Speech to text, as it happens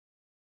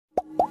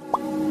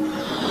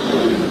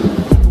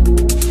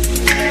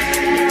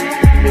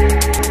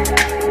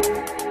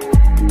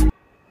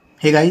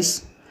Hey guys,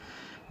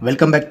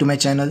 welcome back to my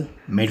channel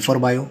Made for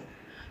Bio.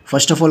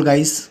 First of all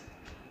guys,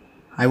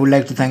 I would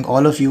like to thank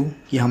all of you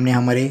कि हमने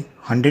हमारे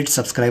 100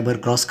 subscriber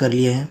cross कर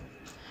लिए हैं।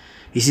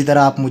 इसी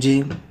तरह आप मुझे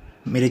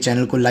मेरे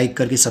चैनल को लाइक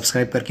करके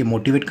सब्सक्राइब करके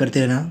मोटिवेट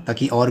करते रहना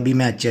ताकि और भी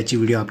मैं अच्छी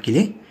वीडियो आपके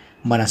लिए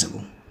बना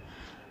सकूँ।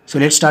 So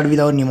let's start with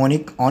our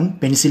mnemonic on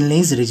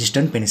penicillinase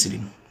resistant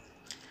penicillin.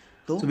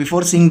 तो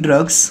बिफोर सीइंग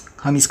ड्रग्स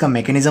हम इसका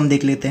मैकेनिज्म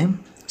देख लेते हैं।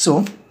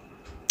 सो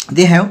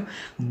they have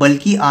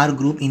bulky R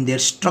group in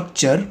their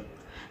structure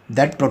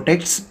that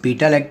protects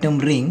beta-lactam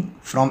ring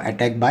from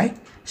attack by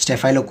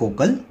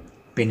staphylococcal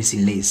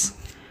penicillinase।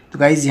 तो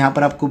guys यहाँ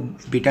पर आपको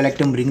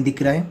बीटा-लैक्टम रिंग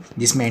दिख रहा है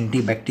जिसमें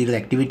एंटी बैक्टीरियल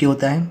एक्टिविटी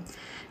होता है।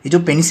 ये जो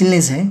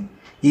पेनिसिलिनेज है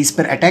ये इस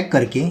पर अटैक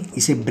करके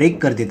इसे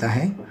ब्रेक कर देता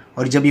है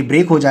और जब ये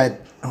ब्रेक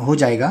हो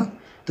जाएगा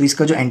तो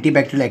इसका जो एंटी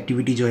बैक्टीरियल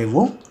एक्टिविटी जो है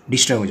वो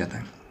डिस्ट्रॉय हो जाता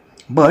है।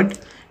 But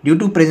due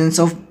to presence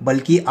of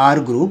bulky are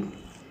group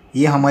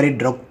ये हमारे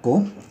ड्रग को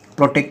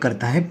प्रोटेक्ट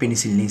करता है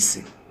पेनिसिलिनेज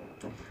से।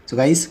 सो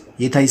गाइस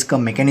ये था इसका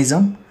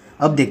मैकेनिज्म।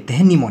 अब देखते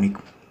हैं निमोनिक।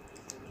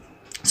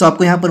 सो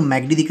आपको यहाँ पर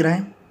मैगडी दिख रहा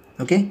है।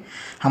 ओके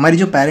हमारे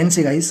जो पेरेंट्स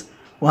है गाइस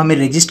वो हमें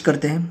रजिस्ट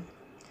करते हैं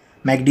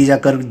मैगडी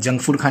जाकर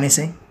जंक फूड खाने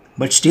से,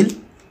 but still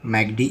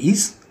मैगडी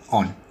is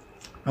on.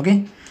 Okay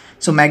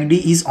so मैगडी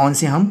is on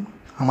से हम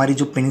हमारी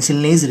जो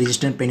पेनिसिलिनेज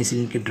रेजिस्टेंट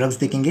पेनिसिलिन के ड्रग्स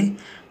देखेंगे।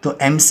 तो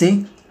एम से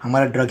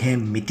हमारा ड्रग है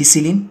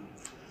मिथिसिलिन,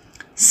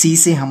 सी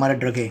से हमारा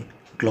ड्रग है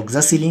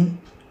क्लोक्सासिलिन,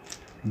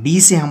 डी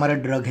से हमारा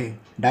ड्रग है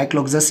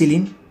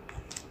डाइक्लोक्सासिलिन,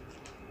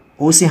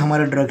 ओ से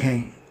हमारा ड्रग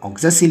है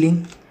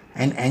ऑक्सासिलिन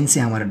एंड एन से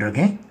हमारा ड्रग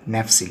है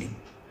नेफसिलिन।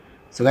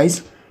 So guys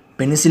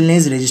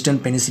penicillinase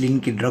resistant penicillin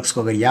की ड्रग्स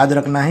को अगर याद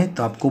रखना है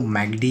तो आपको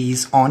मैगडी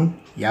इज़ ऑन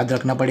याद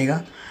रखना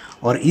पड़ेगा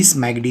और इस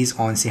मैगडी इज़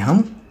ऑन से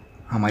हम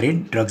हमारे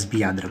ड्रग्स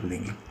भी याद रख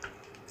लेंगे।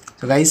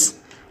 सो गाइस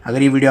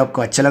अगर ये वीडियो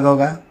आपको अच्छा लगा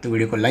होगा तो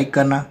वीडियो को लाइक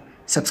करना,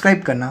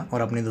 सब्सक्राइब करना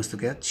और अपने दोस्तों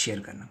के साथ शेयर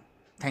करना।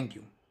 Thank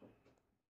you.